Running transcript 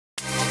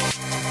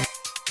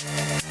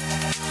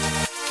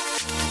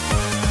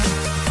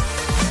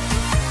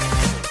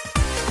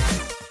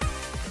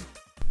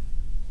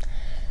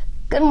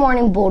Good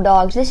morning,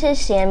 Bulldogs. This is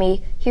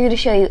Sammy, here to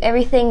show you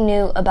everything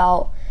new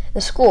about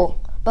the school.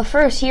 But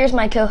first, here's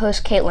my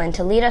co-host Caitlin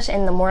to lead us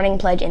in the morning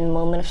pledge in the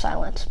moment of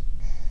silence.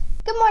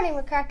 Good morning,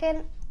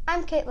 McCracken.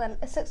 I'm Caitlin,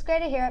 a 6th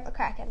grader here at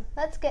McCracken.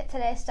 Let's get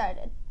today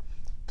started.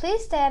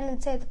 Please stand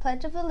and say the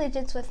Pledge of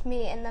Allegiance with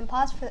me and then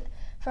pause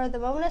for the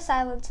moment of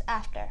silence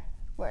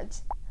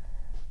afterwards.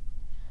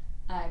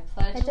 I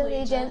pledge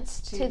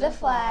allegiance to the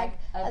flag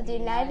of the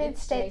United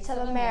States of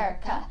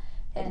America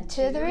and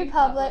to the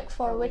republic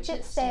for which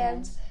it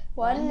stands,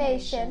 one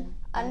nation,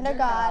 under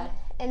God,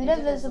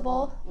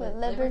 indivisible, with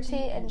liberty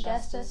and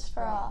justice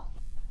for all.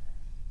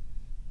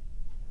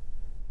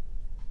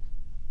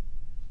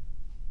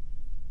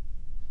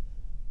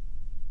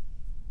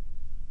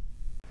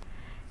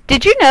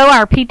 Did you know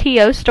our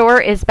PTO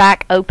store is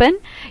back open?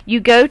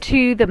 You go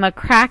to the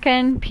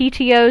McCracken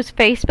PTO's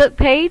Facebook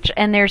page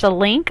and there's a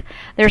link.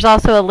 There's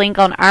also a link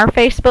on our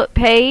Facebook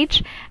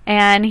page.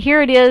 And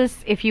here it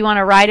is if you want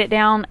to write it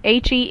down,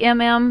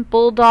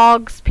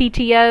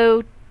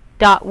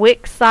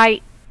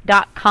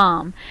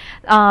 HEMMBulldogspto.wixsite.com.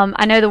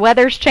 I know the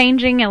weather's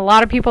changing and a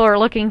lot of people are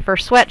looking for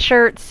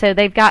sweatshirts, so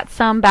they've got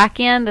some back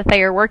in that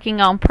they are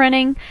working on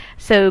printing.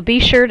 So be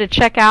sure to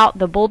check out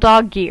the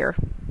Bulldog gear.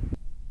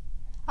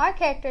 Our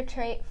character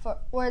trait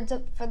words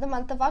for the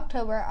month of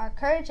October are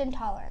courage and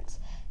tolerance.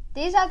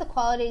 These are the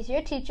qualities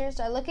your teachers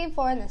are looking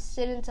for in the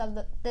students of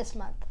this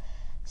month.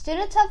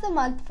 Students of the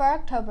month for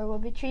October will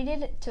be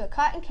treated to a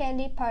cotton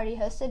candy party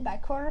hosted by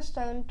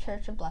Cornerstone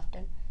Church of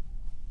Bluffton.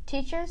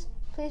 Teachers,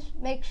 please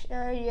make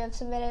sure you have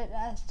submitted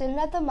a student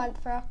of the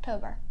month for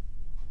October.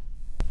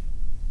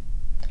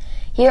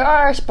 Here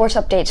are our sports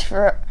updates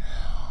for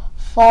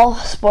fall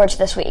sports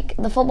this week.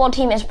 The football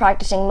team is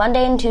practicing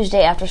Monday and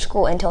Tuesday after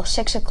school until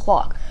 6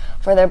 o'clock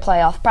for their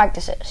playoff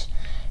practices.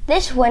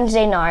 This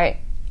Wednesday night,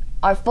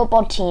 our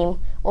football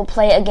team will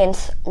play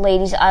against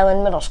Ladies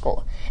Island Middle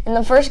School in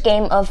the first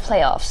game of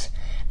playoffs.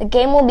 The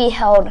game will be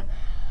held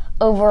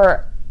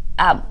over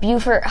at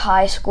Beaufort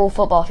High School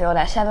football field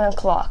at 7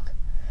 o'clock.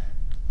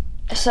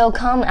 So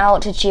come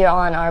out to cheer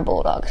on our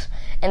Bulldogs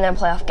in their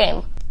playoff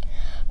game.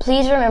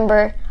 Please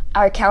remember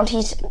our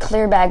county's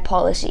clear bag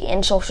policy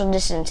and social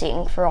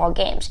distancing for all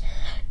games.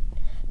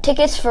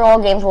 Tickets for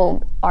all games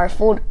are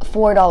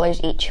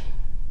 $4 each.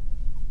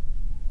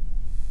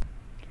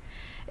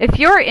 If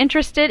you're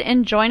interested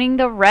in joining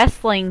the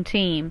wrestling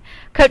team,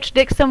 Coach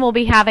Dixon will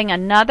be having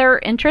another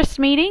interest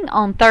meeting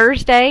on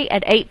Thursday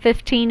at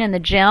 8:15 in the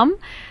gym.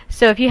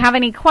 So if you have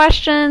any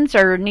questions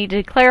or need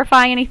to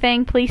clarify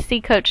anything, please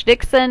see Coach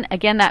Dixon.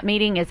 Again, that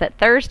meeting is at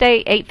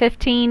Thursday,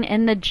 8:15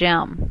 in the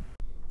gym.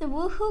 The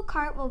Woohoo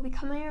Cart will be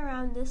coming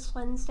around this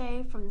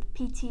Wednesday from the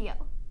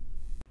PTO.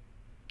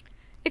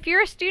 If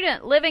you're a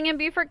student living in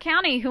Beaufort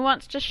County who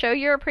wants to show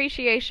your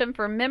appreciation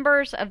for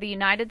members of the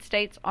United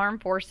States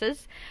Armed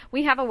Forces,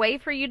 we have a way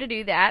for you to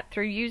do that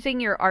through using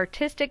your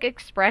artistic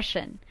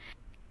expression.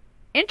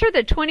 Enter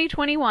the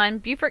 2021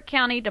 Beaufort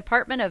County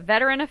Department of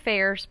Veteran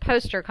Affairs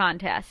poster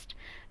contest.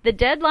 The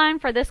deadline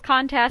for this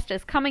contest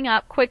is coming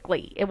up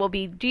quickly. It will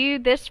be due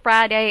this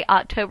Friday,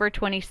 October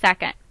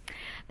 22nd.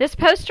 This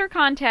poster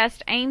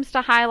contest aims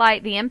to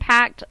highlight the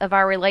impact of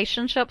our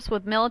relationships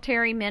with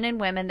military men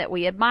and women that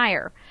we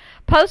admire.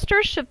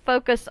 Posters should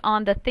focus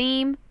on the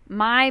theme,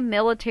 My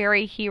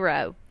Military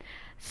Hero.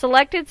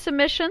 Selected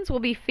submissions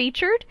will be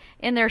featured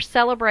in their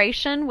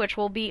celebration, which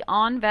will be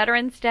on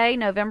Veterans Day,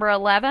 November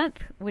 11th,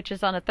 which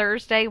is on a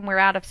Thursday when we're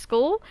out of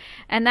school,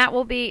 and that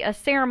will be a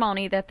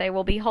ceremony that they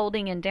will be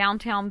holding in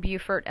downtown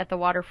Beaufort at the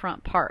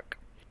Waterfront Park.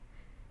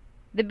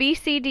 The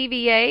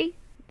BCDVA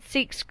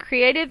seeks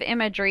creative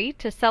imagery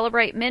to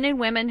celebrate men and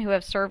women who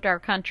have served our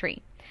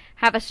country.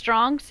 Have a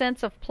strong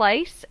sense of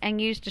place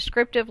and use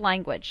descriptive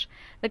language.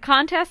 The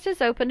contest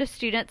is open to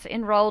students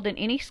enrolled in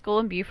any school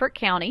in Beaufort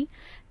County.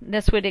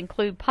 This would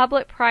include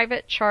public,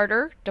 private,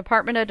 charter,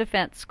 Department of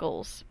Defense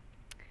schools.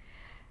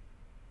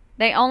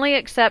 They only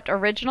accept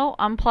original,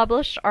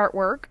 unpublished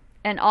artwork,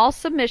 and all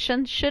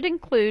submissions should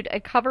include a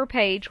cover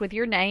page with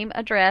your name,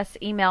 address,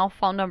 email,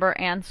 phone number,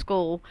 and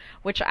school,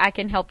 which I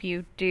can help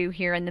you do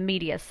here in the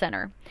Media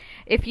Center.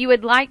 If you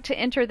would like to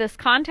enter this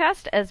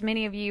contest, as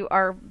many of you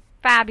are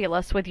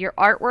fabulous with your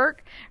artwork,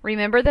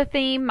 remember the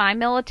theme, My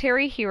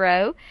Military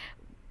Hero.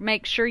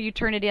 Make sure you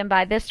turn it in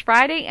by this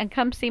Friday and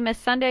come see Miss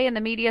Sunday in the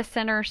Media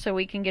Center so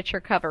we can get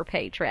your cover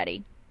page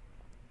ready.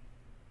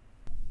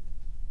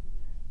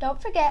 Don't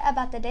forget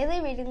about the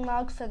daily reading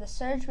logs for the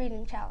Surge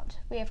Reading Challenge.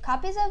 We have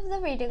copies of the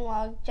reading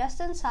log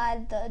just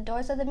inside the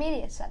doors of the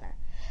Media Center.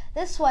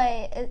 This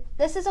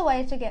is a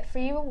way to get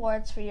free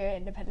rewards for your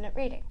independent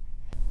reading.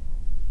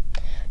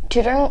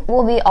 Tutoring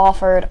will be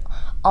offered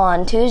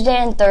on Tuesday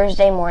and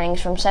Thursday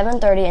mornings from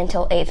 7:30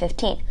 until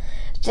 8:15.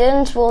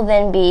 Students will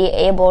then be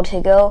able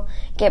to go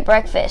get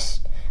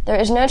breakfast. There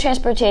is no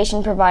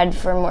transportation provided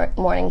for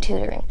morning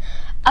tutoring.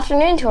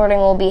 Afternoon tutoring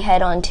will be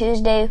held on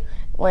Tuesday,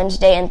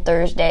 Wednesday, and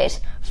Thursdays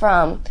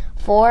from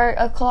 4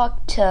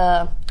 o'clock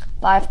to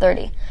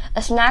 5:30.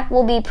 A snack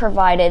will be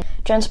provided.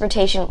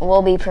 Transportation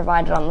will be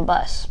provided on the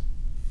bus.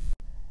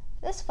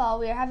 This fall,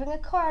 we are having a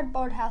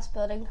cardboard house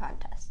building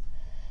contest.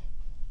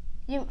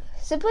 You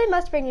simply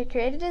must bring your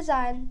creative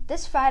design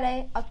this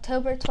Friday,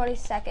 October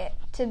 22nd,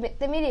 to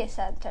the Media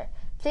Center.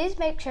 Please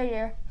make sure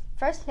your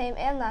first name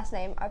and last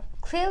name are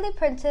clearly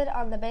printed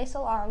on the base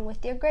along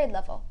with your grade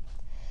level.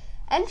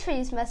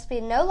 Entries must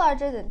be no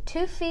larger than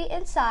 2 feet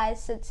in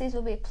size, since these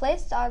will be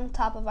placed on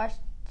top of our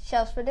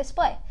shelves for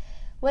display.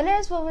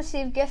 Winners will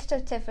receive gift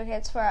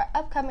certificates for our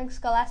upcoming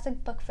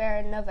Scholastic Book Fair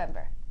in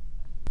November.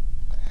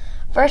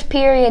 First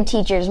period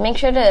teachers, make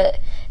sure to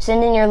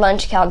send in your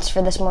lunch counts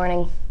for this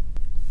morning.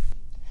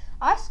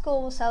 Our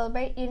school will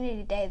celebrate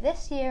Unity Day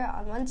this year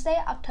on Wednesday,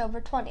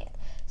 October 20th.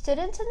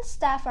 Students and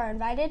staff are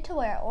invited to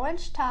wear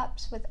orange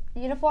tops with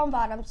uniform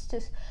bottoms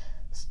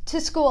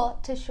to school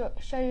to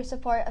show your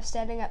support of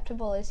standing up to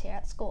bullies here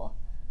at school.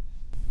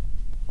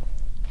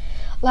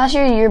 Last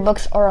year's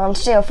yearbooks are on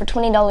sale for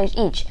 $20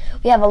 each.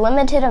 We have a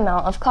limited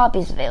amount of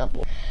copies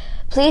available.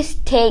 Please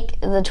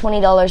take the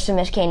 $20 to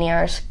Miss Caney,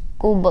 our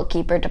school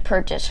bookkeeper, to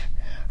purchase.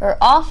 Her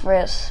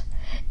office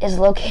is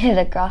located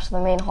across the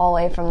main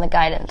hallway from the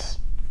guidance.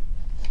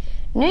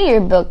 New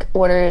yearbook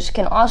orders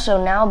can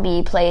also now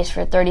be placed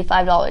for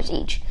 $35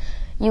 each.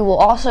 You will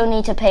also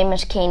need to pay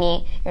Miss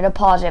Caney your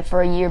deposit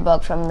for a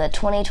yearbook from the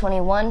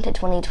 2021 to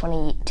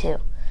 2022,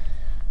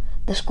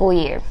 the school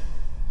year.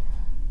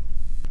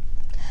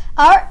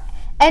 Our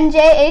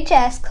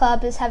NJHS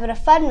club is having a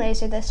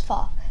fundraiser this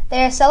fall.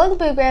 They are selling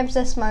Boograms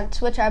this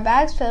month, which are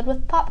bags filled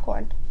with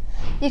popcorn.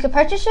 You can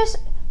purchase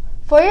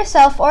for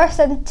yourself or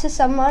send to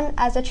someone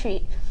as a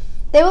treat.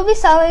 They will be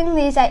selling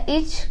these at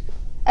each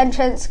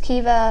entrance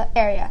Kiva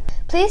area.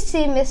 Please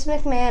see Miss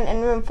McMahon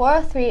in room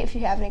 403 if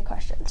you have any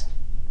questions.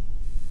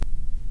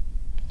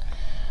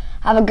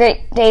 Have a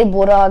great day,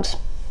 Bulldogs.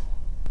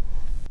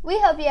 We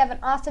hope you have an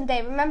awesome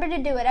day. Remember to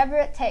do whatever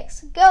it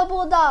takes. Go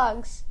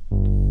Bulldogs!